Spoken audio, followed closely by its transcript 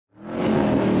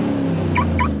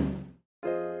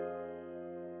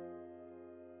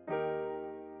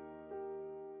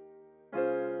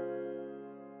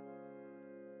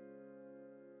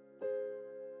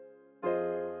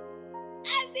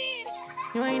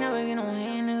You ain't never get no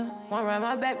hand, nigga. Wanna ride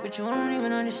my back, but you don't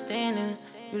even understand, nigga.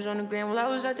 You was on the gram while I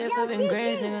was out there flipping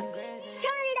grams, nigga.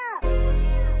 Turn it up.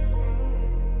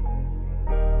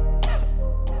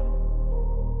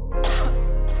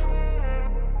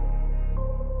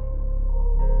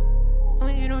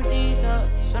 We get them things up,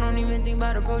 so don't even think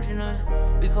about approaching us.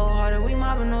 We cold hearted, we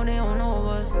mobbing, no, they don't know of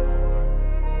us.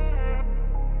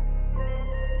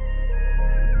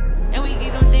 And we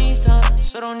keep them things tough,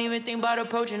 so don't even think about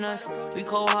approaching us. We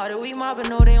cold hearted, we mobbing,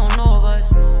 no, they don't know of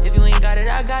us. If you ain't got it,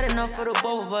 I got enough for the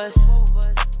both of us.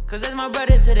 Cause that's my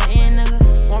brother to the end,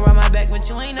 nigga. Won't ride my back, but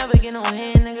you ain't never get no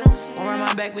hand, nigga. Won't ride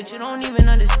my back, but you don't even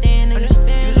understand, nigga.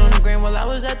 You was on the gram while I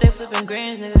was out there flipping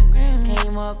grams, nigga.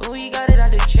 Came up, and we got it out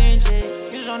the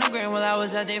trenches. You was on the gram while I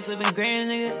was out there flipping grams,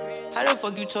 nigga. How the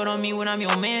fuck you told on me when I'm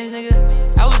your mans, nigga?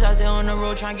 I was out there on the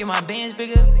road trying to get my bands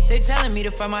bigger. They telling me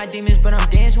to fight my demons, but I'm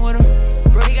dancing with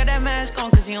them. Bro, he got that mask on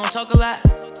cause he don't talk a lot.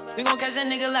 We gon' catch that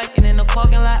nigga lacking in the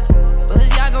parking lot.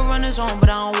 Balenciaga run his own, but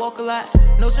I don't walk a lot.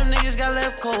 Know some niggas got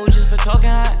left cold just for talking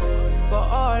hot. But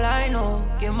all I know,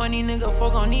 get money, nigga,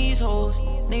 fuck on these hoes.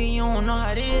 Nigga, you don't know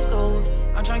how this goes.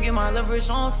 I'm tryna get my left wrist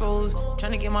on froze,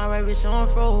 tryna get my right wrist on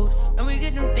froze. And we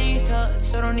get them things tough,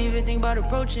 so don't even think about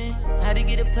approaching. I had to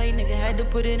get a play, nigga, had to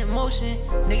put it in motion.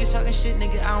 Niggas talking shit,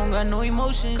 nigga, I don't got no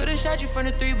emotion. Could've shot you from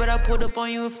the 3, but I pulled up on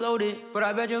you and floated. But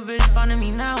I bet your bitch finding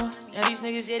me now. Yeah, these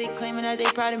niggas, yeah, they claiming that they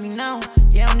proud of me now.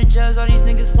 Yeah, I'm the judge, all these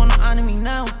niggas wanna honor me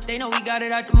now. They know we got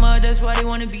it out the mud, that's why they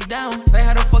wanna be down. Like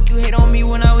how the fuck you hate on me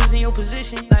when I was in your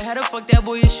position? Like how the fuck that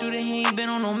boy is shooting, he ain't been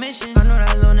on no mission. I know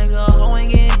that little nigga a hoe ain't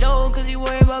getting dope, cause he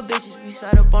worry about bitches. We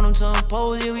sat up on them to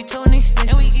impose, yeah, we told niggas.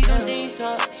 And we keep them things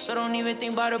tough, so don't even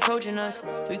think about approaching us.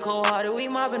 We cold hearted, we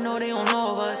mobbing, no, they don't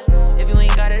know of us. If you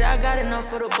ain't got it, I got enough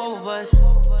for the both of us.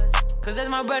 Cause that's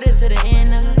my brother to the end,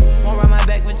 nigga. Won't ride my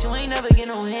back, but you ain't never get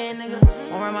no hand, nigga.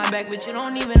 Won't ride my back, but you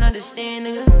don't even understand,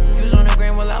 nigga. You was on the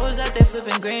gram while I was out there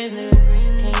flipping grams, nigga.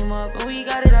 Came up, but we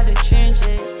got it out the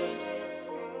trenches.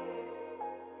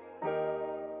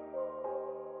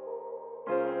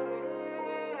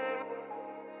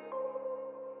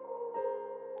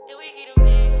 Yeah, we keep them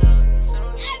things tough, so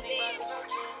don't even think about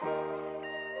approaching.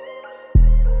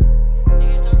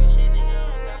 Niggas talking shit, nigga, I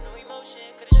don't got no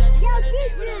emotion. Could've shot you from the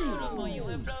 3, but I pulled up on you.